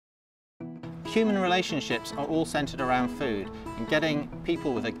Human relationships are all centred around food, and getting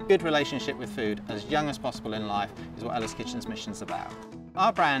people with a good relationship with food as young as possible in life is what Ella's Kitchen's mission is about.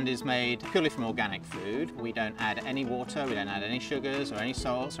 Our brand is made purely from organic food. We don't add any water, we don't add any sugars or any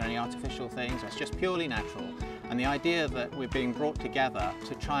salts or any artificial things. It's just purely natural. And the idea that we're being brought together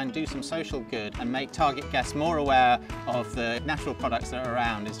to try and do some social good and make target guests more aware of the natural products that are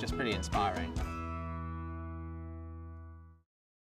around is just pretty inspiring.